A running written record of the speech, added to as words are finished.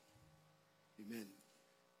Amen.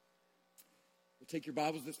 We'll take your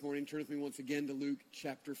Bibles this morning. Turn with me once again to Luke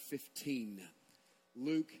chapter 15.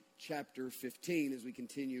 Luke chapter 15 as we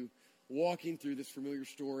continue walking through this familiar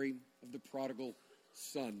story of the prodigal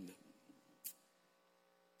son.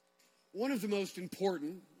 One of the most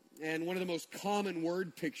important and one of the most common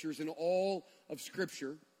word pictures in all of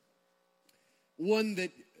Scripture, one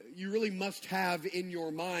that you really must have in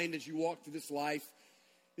your mind as you walk through this life,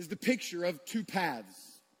 is the picture of two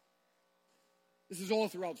paths. This is all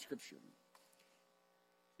throughout Scripture.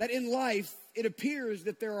 That in life, it appears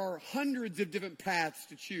that there are hundreds of different paths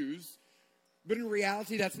to choose, but in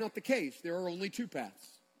reality, that's not the case. There are only two paths.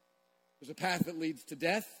 There's a path that leads to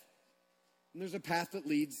death, and there's a path that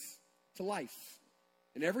leads to life.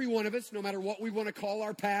 And every one of us, no matter what we want to call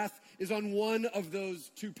our path, is on one of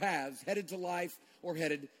those two paths, headed to life or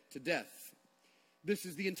headed to death. This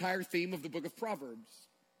is the entire theme of the book of Proverbs.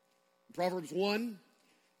 In Proverbs 1,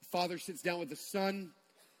 the father sits down with the son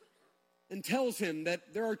and tells him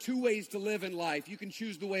that there are two ways to live in life. You can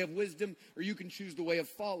choose the way of wisdom or you can choose the way of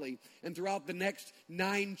folly. And throughout the next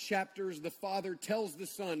 9 chapters, the father tells the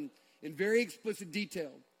son in very explicit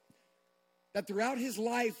detail that throughout his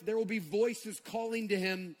life, there will be voices calling to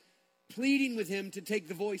him, pleading with him to take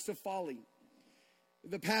the voice of folly,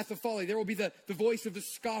 the path of folly. There will be the voice of the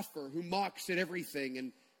scoffer who mocks at everything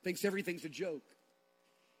and thinks everything's a joke.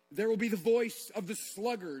 There will be the voice of the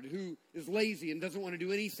sluggard who is lazy and doesn't want to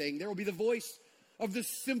do anything. There will be the voice of the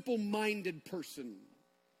simple-minded person.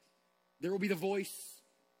 There will be the voice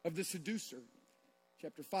of the seducer.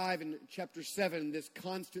 Chapter 5 and chapter 7, this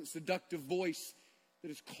constant seductive voice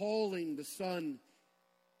that is calling the son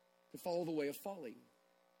to follow the way of folly.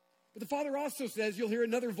 But the father also says, you'll hear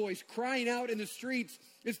another voice crying out in the streets.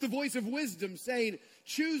 It's the voice of wisdom saying,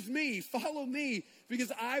 choose me, follow me,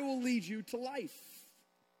 because I will lead you to life.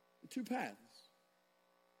 The two paths.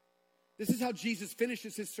 This is how Jesus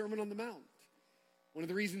finishes his Sermon on the Mount. One of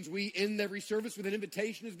the reasons we end every service with an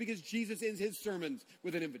invitation is because Jesus ends his sermons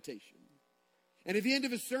with an invitation. And at the end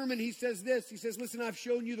of his sermon, he says this. He says, listen, I've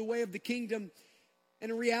shown you the way of the kingdom.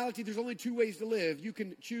 And in reality, there's only two ways to live. You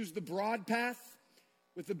can choose the broad path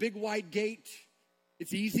with the big white gate.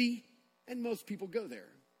 It's easy, and most people go there.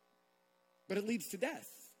 But it leads to death.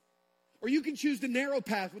 Or you can choose the narrow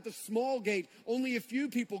path with the small gate. Only a few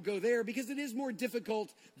people go there because it is more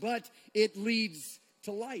difficult, but it leads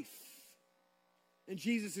to life. And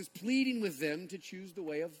Jesus is pleading with them to choose the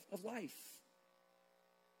way of life.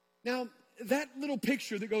 Now, that little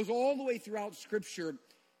picture that goes all the way throughout Scripture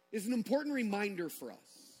is an important reminder for us.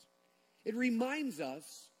 It reminds us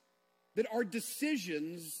that our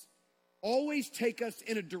decisions always take us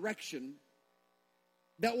in a direction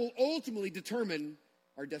that will ultimately determine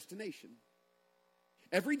our destination.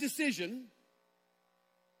 Every decision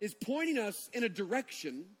is pointing us in a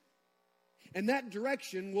direction, and that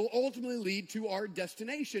direction will ultimately lead to our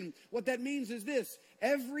destination. What that means is this: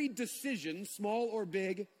 every decision, small or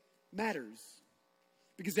big, matters.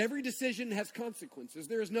 Because every decision has consequences.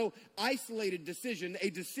 There is no isolated decision.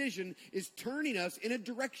 A decision is turning us in a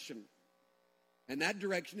direction, and that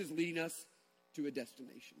direction is leading us to a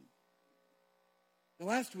destination. Now,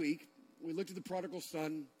 last week, we looked at the prodigal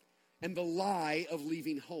son and the lie of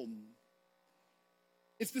leaving home.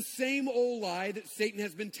 It's the same old lie that Satan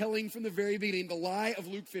has been telling from the very beginning. The lie of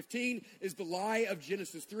Luke 15 is the lie of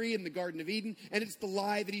Genesis 3 in the Garden of Eden, and it's the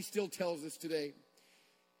lie that he still tells us today.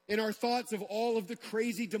 In our thoughts of all of the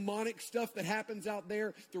crazy demonic stuff that happens out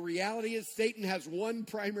there, the reality is Satan has one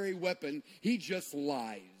primary weapon. He just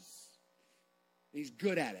lies. He's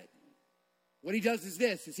good at it. What he does is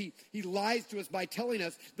this, is he lies to us by telling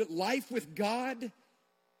us that life with God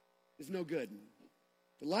is no good.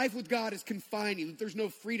 The life with God is confining, that there's no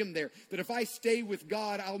freedom there, that if I stay with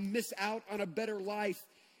God, I'll miss out on a better life.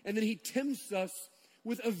 And then he tempts us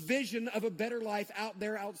with a vision of a better life out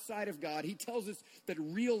there outside of God. He tells us that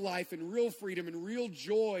real life and real freedom and real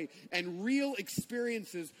joy and real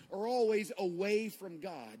experiences are always away from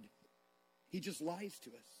God. He just lies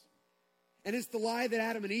to us. And it's the lie that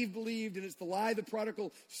Adam and Eve believed, and it's the lie the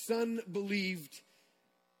prodigal son believed.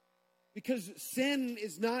 Because sin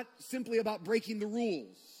is not simply about breaking the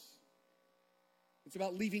rules. It's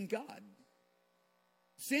about leaving God.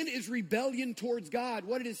 Sin is rebellion towards God.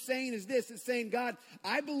 What it is saying is this. It's saying, God,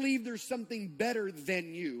 I believe there's something better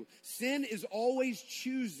than you. Sin is always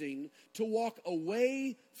choosing to walk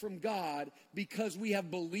away from God because we have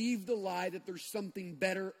believed the lie that there's something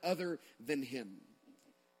better other than him.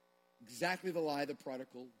 Exactly the lie the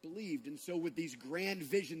prodigal believed. And so with these grand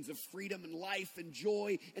visions of freedom and life and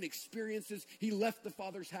joy and experiences, he left the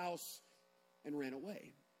father's house and ran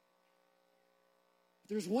away.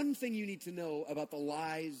 There's one thing you need to know about the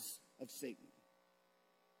lies of Satan.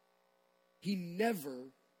 he never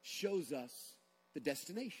shows us the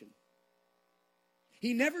destination.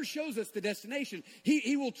 He never shows us the destination.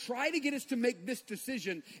 He will try to get us to make this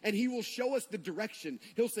decision, and he will show us the direction.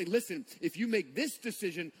 He'll say, listen, if you make this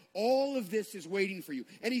decision, all of this is waiting for you.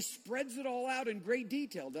 And he spreads it all out in great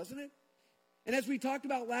detail, doesn't it? And as we talked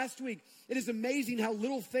about last week, it is amazing how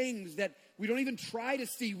little things that we don't even try to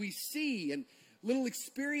see, we see, and little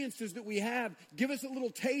experiences that we have give us a little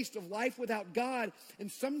taste of life without God,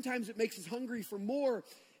 and sometimes it makes us hungry for more.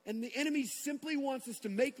 And the enemy simply wants us to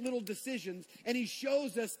make little decisions, and he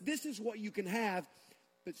shows us this is what you can have,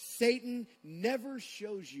 but Satan never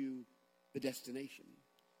shows you the destination.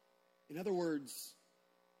 In other words,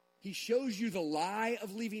 he shows you the lie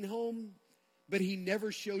of leaving home, but he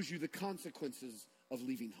never shows you the consequences of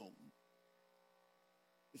leaving home.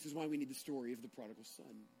 This is why we need the story of the prodigal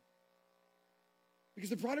son. Because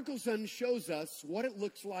the prodigal son shows us what it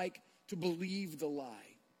looks like to believe the lie.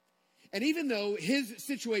 And even though his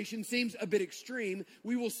situation seems a bit extreme,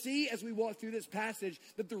 we will see as we walk through this passage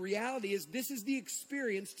that the reality is this is the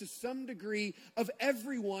experience to some degree of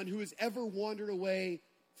everyone who has ever wandered away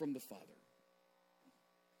from the Father.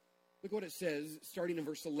 Look what it says, starting in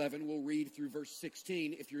verse 11. We'll read through verse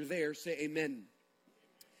 16. If you're there, say amen.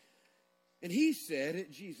 And he said,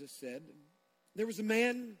 Jesus said, there was a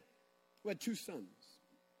man who had 2 sons.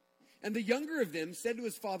 And the younger of them said to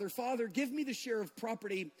his father, Father, give me the share of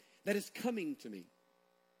property that is coming to me.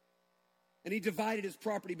 And he divided his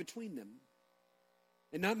property between them.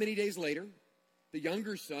 And not many days later, the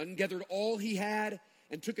younger son gathered all he had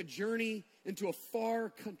and took a journey into a far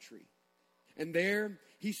country. And there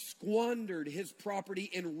he squandered his property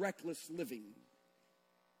in reckless living.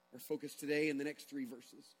 Our focus today in the next 3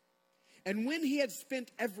 verses. And when he had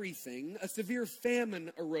spent everything, a severe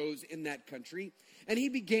famine arose in that country, and he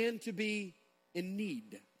began to be in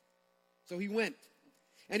need. So he went,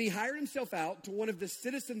 and he hired himself out to one of the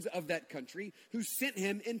citizens of that country, who sent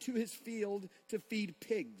him into his field to feed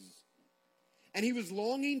pigs. And he was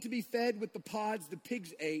longing to be fed with the pods the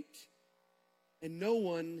pigs ate, and no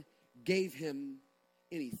one gave him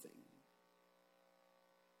anything.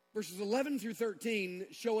 Verses 11 through 13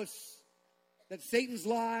 show us that Satan's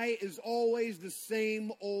lie is always the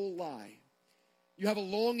same old lie. You have a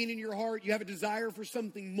longing in your heart, you have a desire for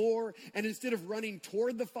something more, and instead of running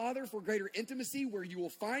toward the Father for greater intimacy where you will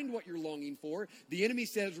find what you're longing for, the enemy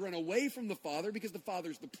says run away from the Father because the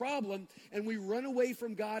Father's the problem, and we run away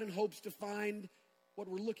from God in hopes to find what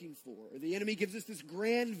we're looking for. The enemy gives us this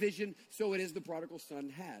grand vision, so it is the prodigal son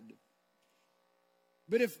had.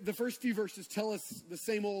 But if the first few verses tell us the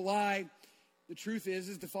same old lie, the truth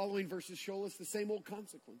is the following verses show us the same old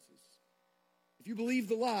consequences. If you believe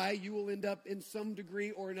the lie, you will end up in some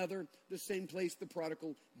degree or another the same place the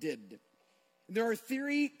prodigal did. And there are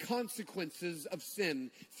 3 consequences of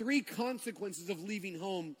sin, 3 consequences of leaving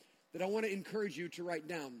home that I want to encourage you to write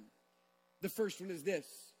down. The first one is this: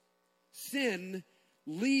 sin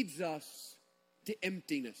leads us to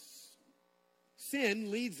emptiness.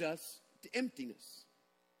 Sin leads us to emptiness.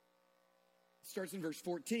 It starts in verse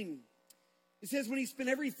 14. It says, when he spent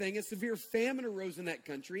everything, a severe famine arose in that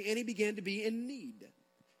country, and he began to be in need.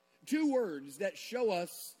 2 words that show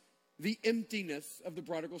us the emptiness of the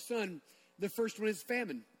prodigal son. The first one is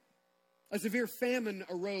famine. A severe famine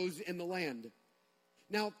arose in the land.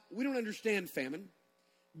 Now, we don't understand famine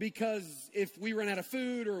because if we run out of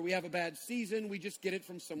food or we have a bad season, we just get it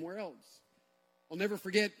from somewhere else. I'll never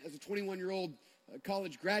forget, as a 21-year-old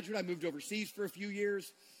college graduate, I moved overseas for a few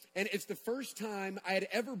years. And it's the first time I had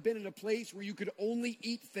ever been in a place where you could only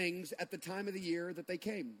eat things at the time of the year that they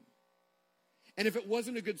came. And if it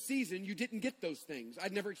wasn't a good season, you didn't get those things.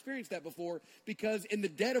 I'd never experienced that before because in the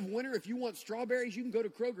dead of winter, if you want strawberries, you can go to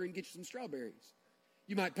Kroger and get you some strawberries.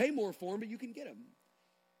 You might pay more for them, but you can get them.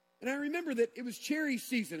 And I remember that it was cherry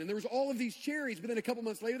season and there was all of these cherries, but then a couple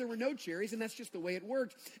months later there were no cherries, and that's just the way it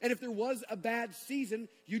worked. And if there was a bad season,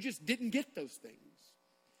 you just didn't get those things.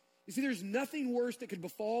 You see, there's nothing worse that could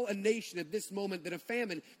befall a nation at this moment than a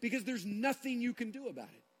famine because there's nothing you can do about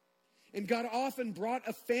it. And God often brought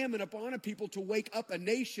a famine upon a people to wake up a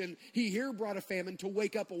nation. He here brought a famine to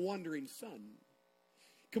wake up a wandering son.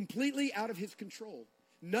 Completely out of his control.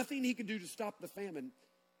 Nothing he could do to stop the famine.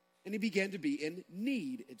 And he began to be in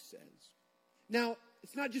need, it says. Now,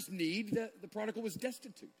 it's not just need. The prodigal was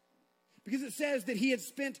destitute. Because it says that he had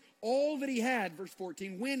spent all that he had, verse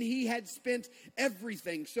 14, when he had spent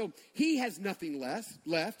everything. So he has nothing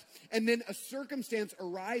left. And then a circumstance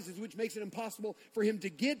arises which makes it impossible for him to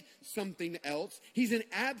get something else. He's in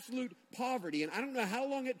absolute poverty. And I don't know how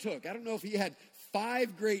long it took. I don't know if he had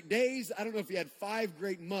 5 great days. I don't know if he had 5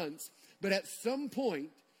 great months. But at some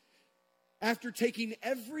point, after taking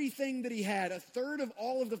everything that he had, a third of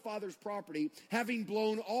all of the father's property, having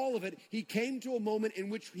blown all of it, he came to a moment in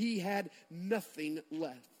which he had nothing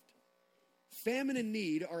left. Famine and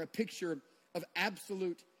need are a picture of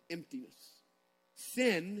absolute emptiness.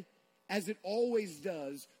 Sin, as it always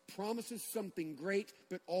does, promises something great,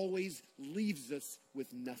 but always leaves us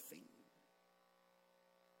with nothing.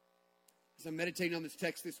 As I'm meditating on this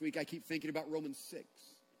text this week, I keep thinking about Romans 6.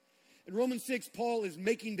 In Romans 6, Paul is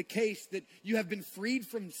making the case that you have been freed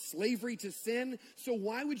from slavery to sin, so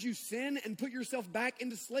why would you sin and put yourself back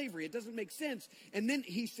into slavery? It doesn't make sense. And then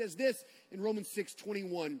he says this in Romans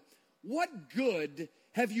 6:21, what good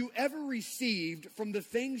have you ever received from the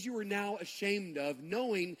things you are now ashamed of,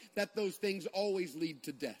 knowing that those things always lead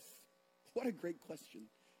to death? What a great question.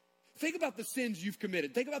 Think about the sins you've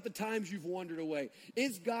committed. Think about the times you've wandered away.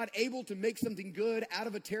 Is God able to make something good out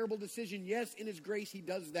of a terrible decision? Yes, in his grace, he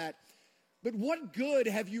does that. But what good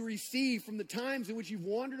have you received from the times in which you've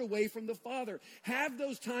wandered away from the Father? Have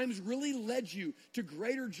those times really led you to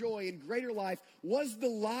greater joy and greater life? Was the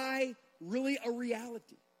lie really a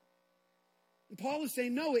reality? And Paul is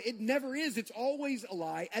saying, no, it never is. It's always a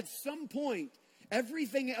lie. At some point,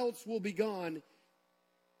 everything else will be gone,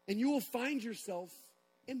 and you will find yourself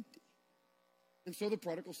empty. And so the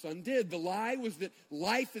prodigal son did. The lie was that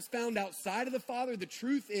life is found outside of the Father. The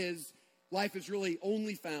truth is, life is really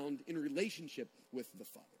only found in relationship with the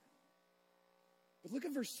Father. But look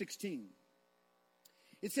at verse 16.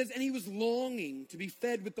 It says, and he was longing to be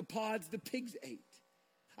fed with the pods the pigs ate.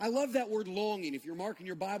 I love that word longing. If you're marking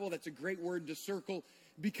your Bible, that's a great word to circle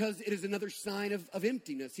because it is another sign of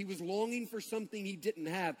emptiness. He was longing for something he didn't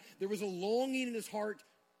have. There was a longing in his heart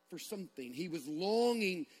for something. He was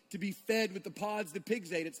longing to be fed with the pods the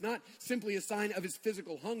pigs ate. It's not simply a sign of his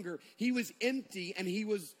physical hunger. He was empty and he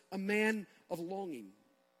was a man of longing.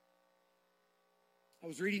 I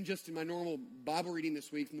was reading just in my normal Bible reading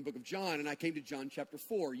this week from the book of John, and I came to John chapter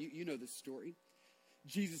 4. You know this story.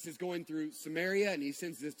 Jesus is going through Samaria, and he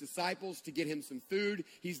sends his disciples to get him some food.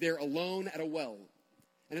 He's there alone at a well,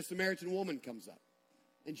 and a Samaritan woman comes up,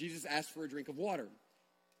 and Jesus asks for a drink of water.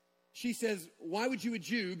 She says, why would you, a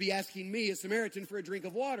Jew, be asking me, a Samaritan, for a drink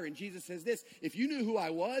of water? And Jesus says this, if you knew who I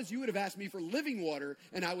was, you would have asked me for living water,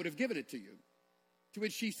 and I would have given it to you. To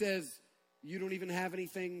which she says, you don't even have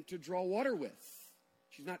anything to draw water with.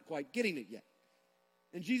 She's not quite getting it yet.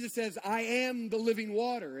 And Jesus says, I am the living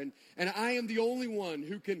water, and I am the only one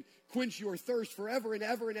who can quench your thirst forever and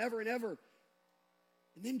ever and ever and ever.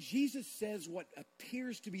 And then Jesus says what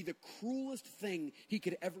appears to be the cruelest thing he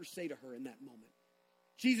could ever say to her in that moment.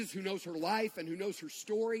 Jesus, who knows her life and who knows her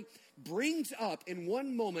story, brings up in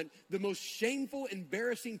one moment the most shameful,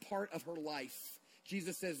 embarrassing part of her life.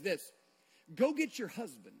 Jesus says this, go get your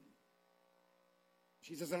husband.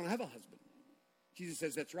 She says, I don't have a husband. Jesus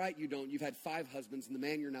says, that's right, you don't. You've had 5 husbands, and the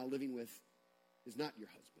man you're now living with is not your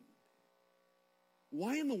husband.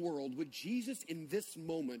 Why in the world would Jesus in this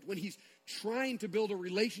moment, when he's trying to build a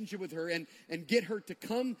relationship with her and get her to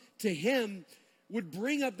come to him, would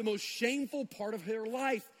bring up the most shameful part of her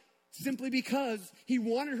life? Simply because he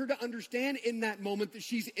wanted her to understand in that moment that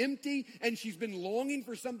she's empty and she's been longing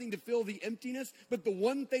for something to fill the emptiness, but the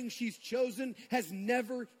one thing she's chosen has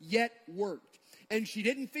never yet worked. And she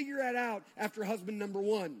didn't figure that out after husband number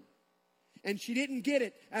 1. And she didn't get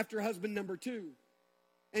it after husband number 2.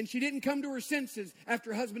 And she didn't come to her senses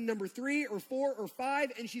after husband number 3 or 4 or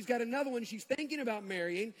 5. And she's got another one she's thinking about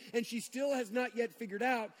marrying. And she still has not yet figured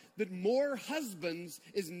out that more husbands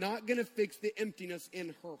is not going to fix the emptiness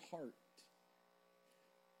in her heart.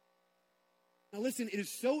 Now listen, it is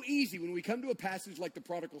so easy when we come to a passage like the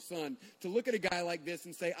prodigal son to look at a guy like this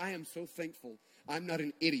and say, I am so thankful I'm not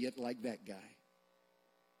an idiot like that guy.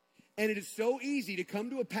 And it is so easy to come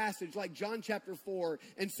to a passage like John chapter 4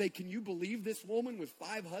 and say, can you believe this woman with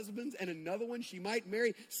 5 husbands and another one she might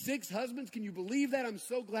marry 6 husbands? Can you believe that? I'm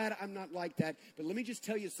so glad I'm not like that. But let me just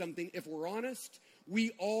tell you something. If we're honest,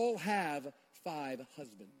 we all have 5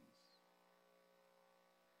 husbands.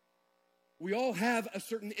 We all have a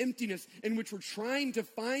certain emptiness in which we're trying to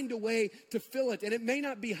find a way to fill it. And it may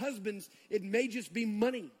not be husbands. It may just be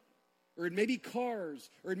money. Or it may be cars.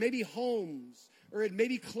 Or it may be homes. Or it may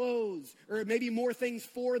be clothes, or it may be more things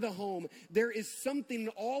for the home. There is something in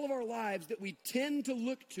all of our lives that we tend to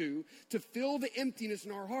look to fill the emptiness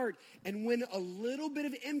in our heart. And when a little bit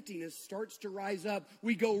of emptiness starts to rise up,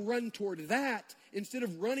 we go run toward that instead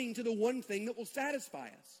of running to the one thing that will satisfy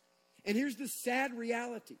us. And here's the sad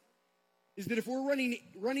reality, is that if we're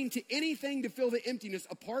running to anything to fill the emptiness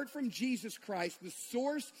apart from Jesus Christ, the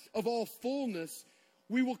source of all fullness,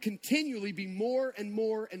 we will continually be more and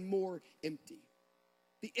more and more empty.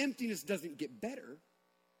 The emptiness doesn't get better.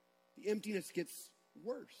 The emptiness gets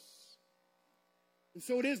worse. And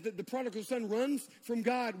so it is that the prodigal son runs from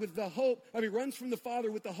God with the hope, runs from the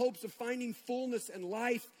Father with the hopes of finding fullness and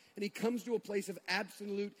life, and he comes to a place of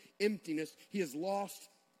absolute emptiness. He has lost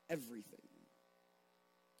everything.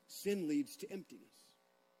 Sin leads to emptiness.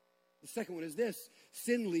 The second one is this: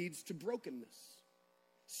 sin leads to brokenness.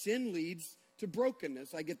 Sin leads to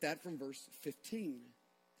brokenness. I get that from verse 15.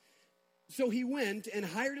 So he went and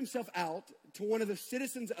hired himself out to one of the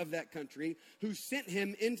citizens of that country, who sent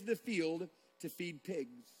him into the field to feed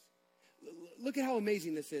pigs. Look at how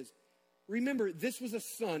amazing this is. Remember, this was a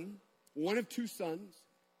son, one of two sons,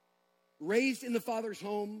 raised in the father's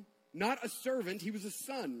home, not a servant. He was a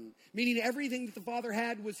son, meaning everything that the father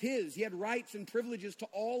had was his. He had rights and privileges to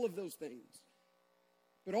all of those things.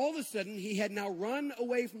 But all of a sudden, he had now run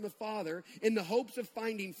away from the father in the hopes of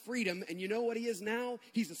finding freedom. And you know what he is now?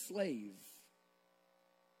 He's a slave.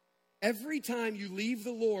 Every time you leave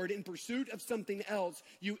the Lord in pursuit of something else,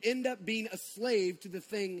 you end up being a slave to the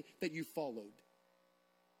thing that you followed.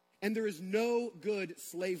 And there is no good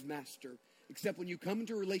slave master except when you come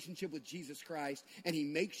into a relationship with Jesus Christ and he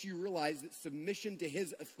makes you realize that submission to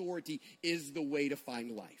his authority is the way to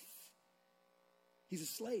find life. He's a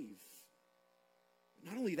slave.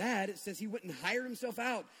 Not only that, it says he went and hired himself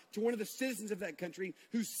out to one of the citizens of that country,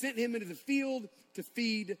 who sent him into the field to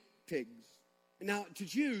feed pigs. Now, to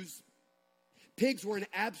Jews, pigs were an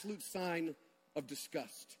absolute sign of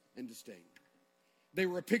disgust and disdain. They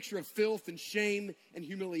were a picture of filth and shame and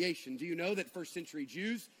humiliation. Do you know that first century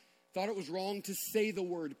Jews thought it was wrong to say the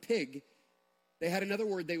word pig? They had another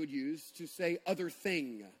word they would use to say other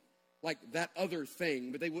thing, like that other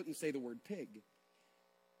thing, but they wouldn't say the word pig.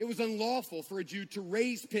 It was unlawful for a Jew to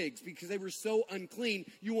raise pigs because they were so unclean.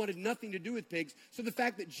 You wanted nothing to do with pigs. So the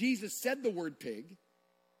fact that Jesus said the word pig,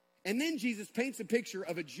 and then Jesus paints a picture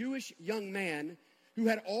of a Jewish young man who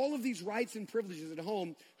had all of these rights and privileges at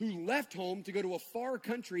home, who left home to go to a far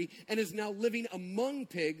country and is now living among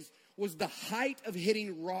pigs, was the height of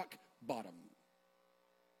hitting rock bottom.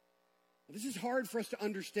 Now, this is hard for us to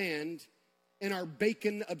understand in our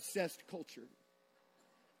bacon-obsessed culture.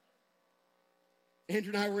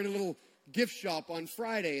 Andrew and I were in a little gift shop on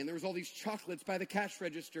Friday, and there was all these chocolates by the cash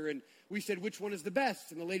register, and we said, which one is the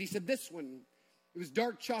best? And the lady said, this one. It was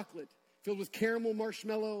dark chocolate filled with caramel,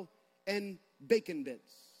 marshmallow, and bacon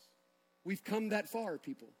bits. We've come that far,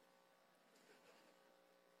 people.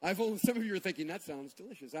 Some of you are thinking, that sounds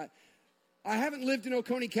delicious. I haven't lived in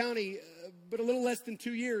Oconee County but a little less than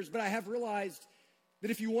 2 years, but I have realized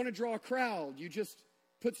that if you want to draw a crowd, you just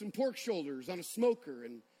put some pork shoulders on a smoker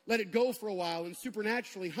and let it go for a while, and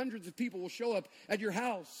supernaturally hundreds of people will show up at your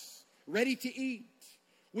house ready to eat.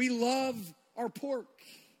 We love our pork.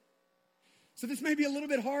 So this may be a little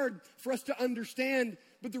bit hard for us to understand,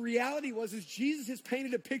 but the reality is Jesus has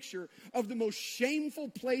painted a picture of the most shameful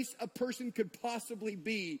place a person could possibly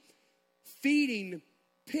be, feeding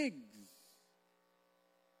pigs.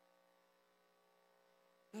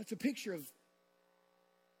 Now, it's a picture of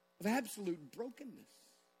absolute brokenness.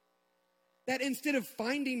 That instead of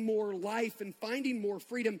finding more life and finding more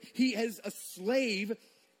freedom, he is a slave.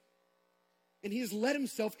 And he has led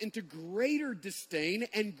himself into greater disdain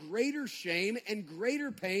and greater shame and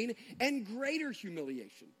greater pain and greater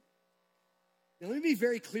humiliation. Now, let me be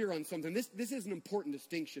very clear on something. This is an important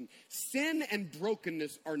distinction. Sin and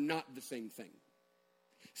brokenness are not the same thing.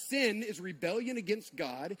 Sin is rebellion against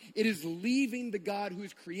God. It is leaving the God who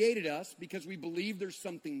has created us because we believe there's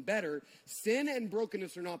something better. Sin and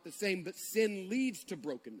brokenness are not the same, but sin leads to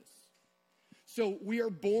brokenness. So we are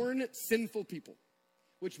born sinful people,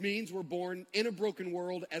 which means we're born in a broken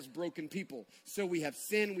world as broken people. So we have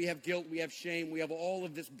sin, we have guilt, we have shame, we have all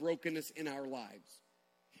of this brokenness in our lives.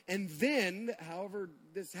 And then, however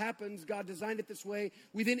this happens, God designed it this way,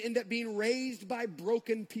 we then end up being raised by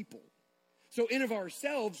broken people. So in of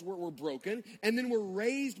ourselves, we're broken, and then we're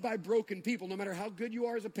raised by broken people. No matter how good you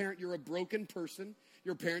are as a parent, you're a broken person.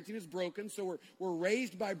 Your parenting is broken, so we're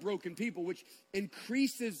raised by broken people, which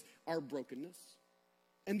increases our brokenness.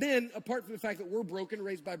 And then, apart from the fact that we're broken,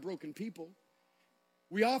 raised by broken people,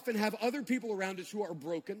 we often have other people around us who are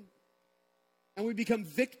broken, and we become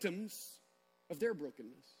victims of their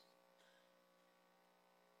brokenness.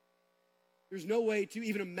 There's no way to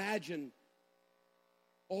even imagine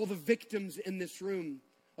all the victims in this room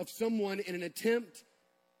of someone in an attempt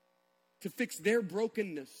to fix their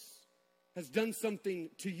brokenness has done something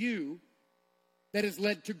to you that has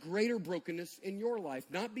led to greater brokenness in your life.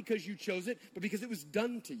 Not because you chose it, but because it was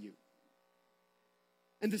done to you.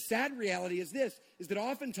 And the sad reality is this, is that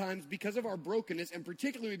oftentimes because of our brokenness, and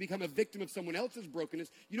particularly we become a victim of someone else's brokenness,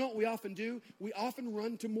 you know what we often do? We often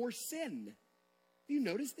run to more sin. Do you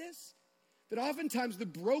notice this? that oftentimes the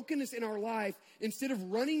brokenness in our life, instead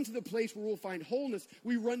of running to the place where we'll find wholeness,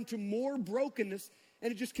 we run to more brokenness,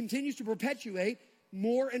 and it just continues to perpetuate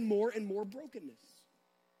more and more and more brokenness.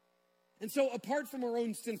 And so apart from our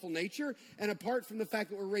own sinful nature, and apart from the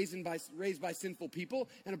fact that we're raised by sinful people,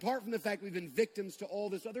 and apart from the fact we've been victims to all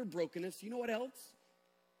this other brokenness, you know what else?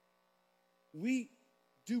 We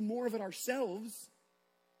do more of it ourselves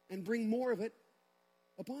and bring more of it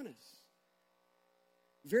upon us.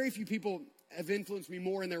 Very few people have influenced me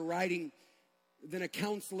more in their writing than a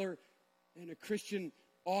counselor and a Christian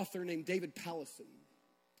author named David Powlison.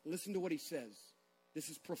 Listen to what he says. This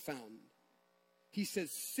is profound. He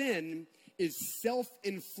says, sin is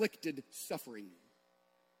self-inflicted suffering.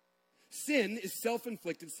 Sin is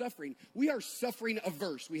self-inflicted suffering. We are suffering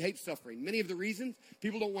averse. We hate suffering. Many of the reasons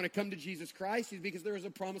people don't want to come to Jesus Christ is because there is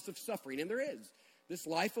a promise of suffering, and there is. This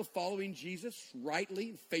life of following Jesus rightly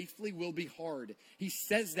and faithfully will be hard. He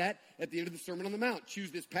says that at the end of the Sermon on the Mount.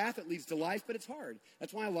 Choose this path, it leads to life, but it's hard.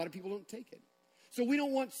 That's why a lot of people don't take it. So we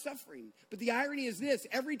don't want suffering. But the irony is this: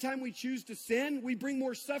 every time we choose to sin, we bring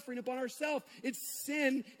more suffering upon ourselves.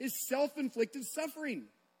 Sin is self-inflicted suffering.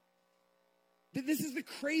 This is the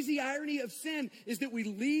crazy irony of sin, is that we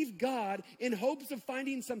leave God in hopes of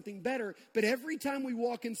finding something better, but every time we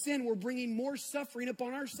walk in sin, we're bringing more suffering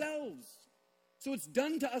upon ourselves. So it's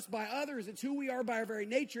done to us by others. It's who we are by our very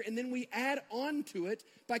nature, and then we add on to it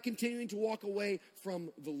by continuing to walk away from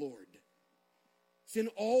the Lord. Sin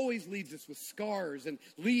always leads us with scars and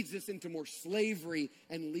leads us into more slavery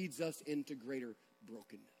and leads us into greater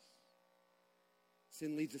brokenness.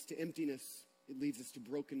 Sin leads us to emptiness. It leads us to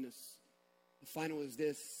brokenness. The final is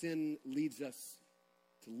this: sin leads us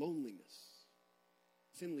to loneliness.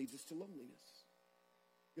 Sin leads us to loneliness.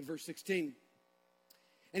 In verse 16,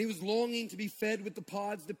 and he was longing to be fed with the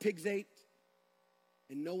pods the pigs ate,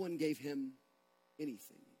 and no one gave him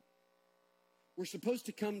anything. We're supposed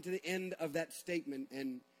to come to the end of that statement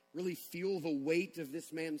and really feel the weight of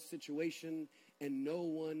this man's situation, and no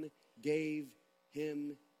one gave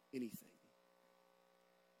him anything.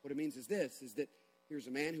 What it means is this, is that here's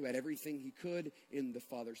a man who had everything he could in the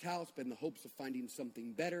Father's house, but in the hopes of finding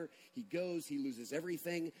something better, he goes, he loses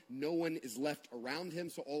everything. No one is left around him,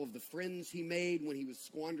 so all of the friends he made when he was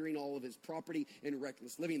squandering all of his property in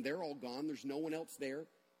reckless living, they're all gone. There's no one else there.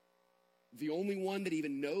 The only one that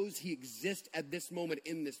even knows he exists at this moment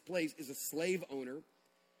in this place is a slave owner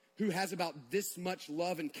who has about this much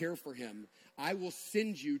love and care for him. I will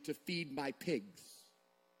send you to feed my pigs.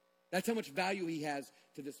 That's how much value he has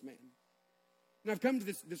to this man. And I've come to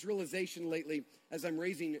this realization lately as I'm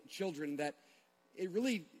raising children that it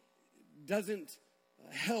really doesn't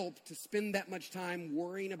help to spend that much time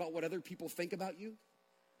worrying about what other people think about you,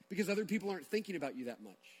 because other people aren't thinking about you that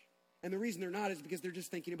much. And the reason they're not is because they're just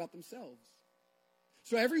thinking about themselves.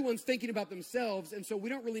 So everyone's thinking about themselves, and so we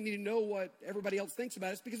don't really need to know what everybody else thinks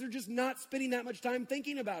about us because they're just not spending that much time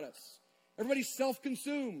thinking about us. Everybody's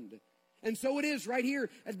self-consumed. And so it is right here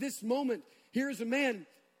at this moment. Here is a man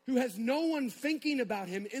who has no one thinking about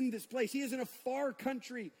him in this place. He is in a far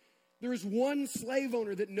country. There is one slave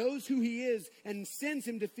owner that knows who he is and sends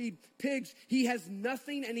him to feed pigs. He has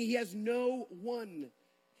nothing and he has no one.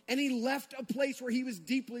 And he left a place where he was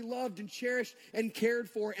deeply loved and cherished and cared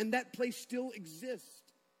for, and that place still exists.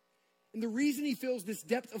 And the reason he feels this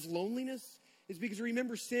depth of loneliness is because,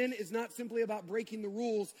 remember, sin is not simply about breaking the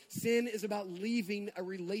rules. Sin is about leaving a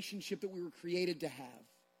relationship that we were created to have.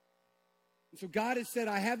 And so God has said,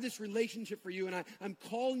 I have this relationship for you, and I'm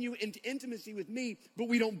calling you into intimacy with me, but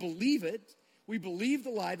we don't believe it. We believe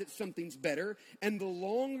the lie that something's better, and the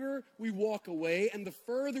longer we walk away and the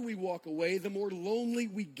further we walk away, the more lonely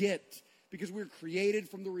we get because we're created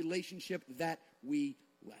from the relationship that we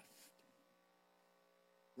left.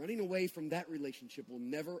 Running away from that relationship will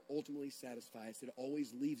never ultimately satisfy us. It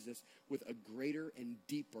always leaves us with a greater and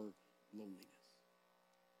deeper loneliness.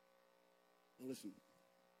 Now listen,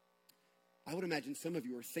 I would imagine some of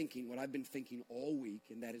you are thinking what I've been thinking all week,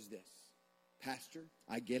 and that is this: Pastor,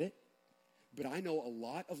 I get it. But I know a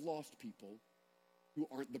lot of lost people who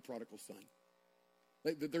aren't the prodigal son.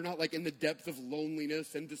 They're not like in the depth of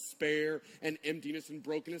loneliness and despair and emptiness and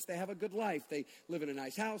brokenness. They have a good life. They live in a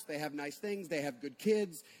nice house. They have nice things. They have good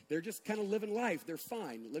kids. They're just kind of living life. They're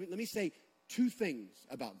fine. Let me say two things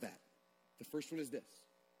about that. The first one is this: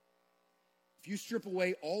 if you strip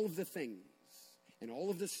away all of the things and all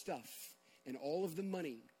of the stuff and all of the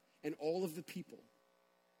money and all of the people,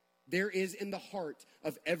 there is in the heart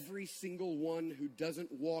of every single one who doesn't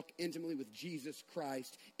walk intimately with Jesus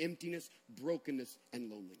Christ emptiness, brokenness, and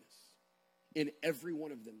loneliness. In every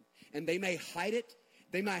one of them. And they may hide it,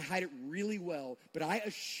 They might hide it really well, but I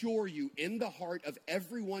assure you, in the heart of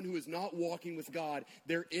everyone who is not walking with God,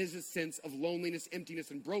 there is a sense of loneliness,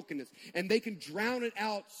 emptiness, and brokenness. And they can drown it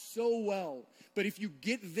out so well. But if you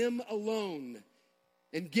get them alone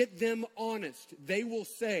and get them honest, they will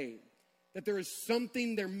say that there is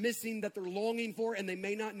something they're missing that they're longing for, and they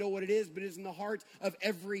may not know what it is, but it is in the heart of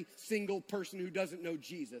every single person who doesn't know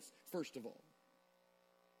Jesus, first of all.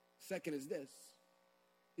 Second is this,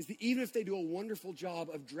 is that even if they do a wonderful job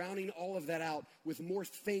of drowning all of that out with more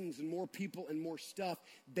things and more people and more stuff,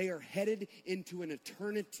 they are headed into an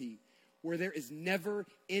eternity where there is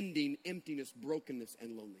never-ending emptiness, brokenness,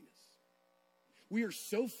 and loneliness. We are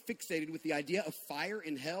so fixated with the idea of fire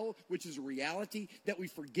in hell, which is a reality, that we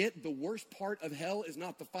forget the worst part of hell is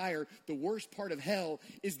not the fire. The worst part of hell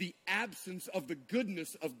is the absence of the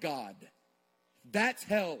goodness of God. That's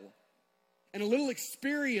hell. And a little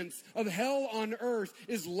experience of hell on earth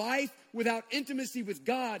is life without intimacy with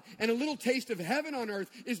God. And a little taste of heaven on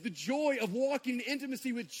earth is the joy of walking in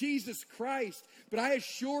intimacy with Jesus Christ. But I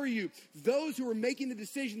assure you, those who are making the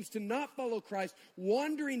decisions to not follow Christ,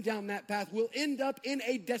 wandering down that path, will end up in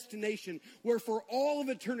a destination where for all of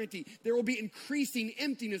eternity, there will be increasing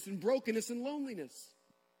emptiness and brokenness and loneliness.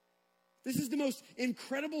 This is the most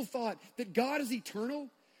incredible thought, that God is eternal,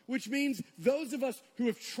 which means those of us who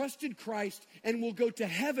have trusted Christ and will go to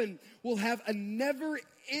heaven will have a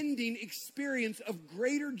never-ending experience of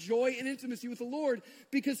greater joy and intimacy with the Lord,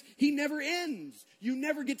 because he never ends. You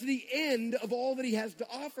never get to the end of all that he has to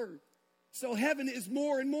offer. So heaven is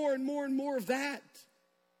more and more and more and more of that.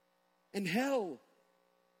 And hell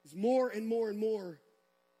is more and more and more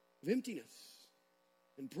of emptiness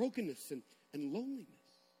and brokenness and loneliness.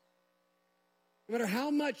 No matter how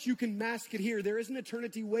much you can mask it here, there is an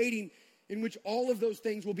eternity waiting in which all of those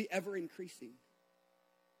things will be ever increasing.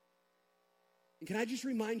 And can I just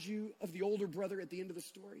remind you of the older brother at the end of the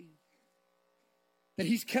story? That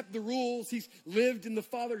he's kept the rules, he's lived in the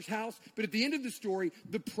father's house, but at the end of the story,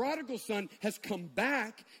 the prodigal son has come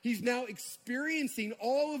back. He's now experiencing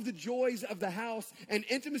all of the joys of the house and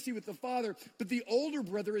intimacy with the father, but the older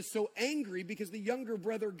brother is so angry because the younger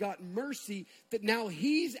brother got mercy that now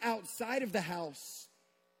he's outside of the house.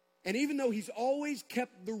 And even though he's always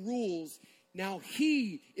kept the rules, now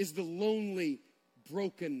he is the lonely,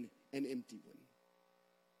 broken, and empty one.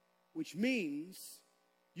 Which means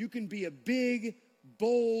you can be a big,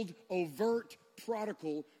 bold, overt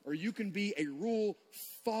prodigal, or you can be a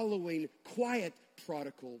rule-following, quiet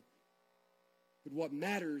prodigal. But what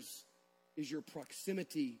matters is your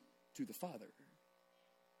proximity to the Father.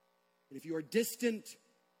 And if you are distant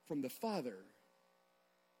from the Father,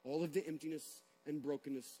 all of the emptiness and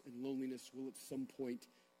brokenness and loneliness will at some point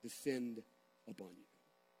descend upon you.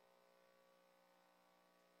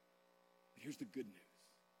 But here's the good news.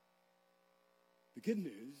 The good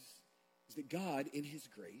news is that God, in his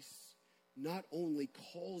grace, not only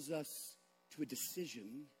calls us to a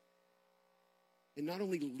decision and not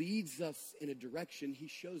only leads us in a direction, he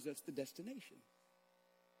shows us the destination.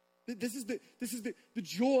 This is the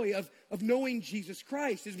joy of knowing Jesus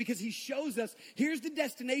Christ, is because he shows us, here's the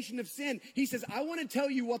destination of sin. He says, I want to tell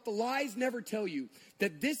you what the lies never tell you,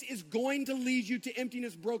 that this is going to lead you to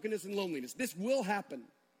emptiness, brokenness, and loneliness. This will happen.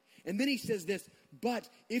 And then he says this, but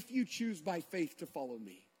if you choose by faith to follow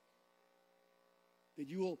me, that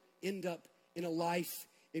you will end up in a life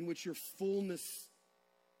in which your fullness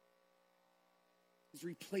is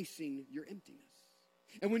replacing your emptiness.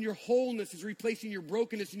 And when your wholeness is replacing your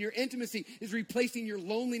brokenness and your intimacy is replacing your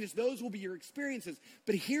loneliness, those will be your experiences.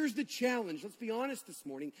 But here's the challenge. Let's be honest this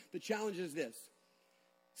morning. The challenge is this.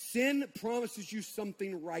 Sin promises you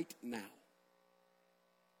something right now.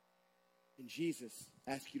 And Jesus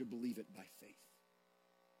asks you to believe it by faith.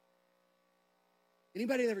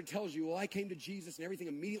 Anybody that ever tells you, well, I came to Jesus and everything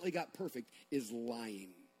immediately got perfect, is lying.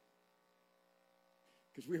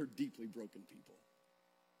 Because we are deeply broken people.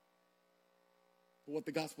 But what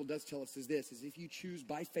the gospel does tell us is this, is if you choose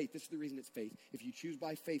by faith, this is the reason it's faith, if you choose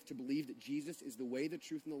by faith to believe that Jesus is the way, the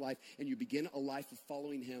truth, and the life, and you begin a life of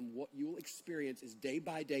following him, what you will experience is day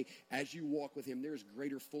by day, as you walk with him, there is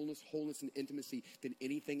greater fullness, wholeness, and intimacy than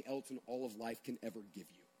anything else in all of life can ever give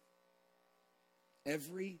you.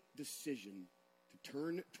 Every decision to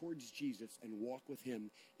turn towards Jesus and walk with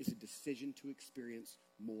him is a decision to experience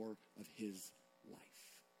more of his life.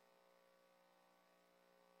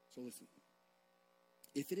 So listen.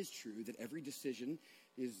 If it is true that every decision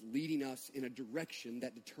is leading us in a direction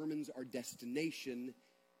that determines our destination,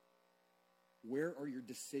 where are your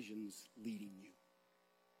decisions leading you?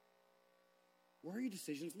 Where are your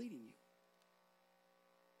decisions leading you?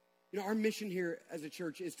 You know, our mission here as a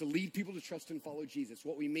church is to lead people to trust and follow Jesus.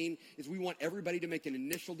 What we mean is we want everybody to make an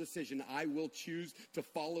initial decision. I will choose to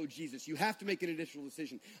follow Jesus. You have to make an initial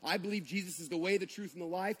decision. I believe Jesus is the way, the truth, and the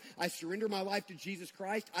life. I surrender my life to Jesus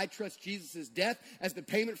Christ. I trust Jesus' death as the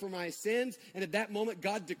payment for my sins. And at that moment,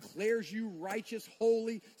 God declares you righteous,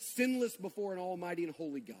 holy, sinless before an almighty and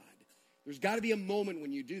holy God. There's got to be a moment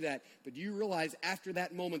when you do that, but do you realize after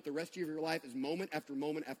that moment, the rest of your life is moment after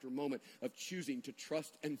moment after moment of choosing to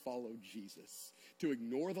trust and follow Jesus, to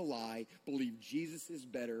ignore the lie, believe Jesus is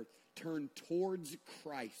better, turn towards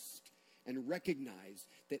Christ, and recognize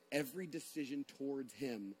that every decision towards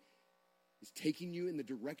him is taking you in the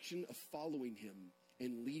direction of following him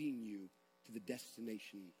and leading you to the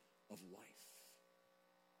destination of life.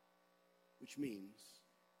 Which means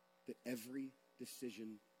that every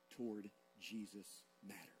decision toward Jesus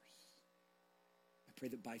matters. I pray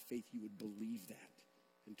that by faith you would believe that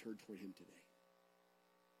and turn toward him today.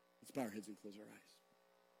 Let's bow our heads and close our eyes.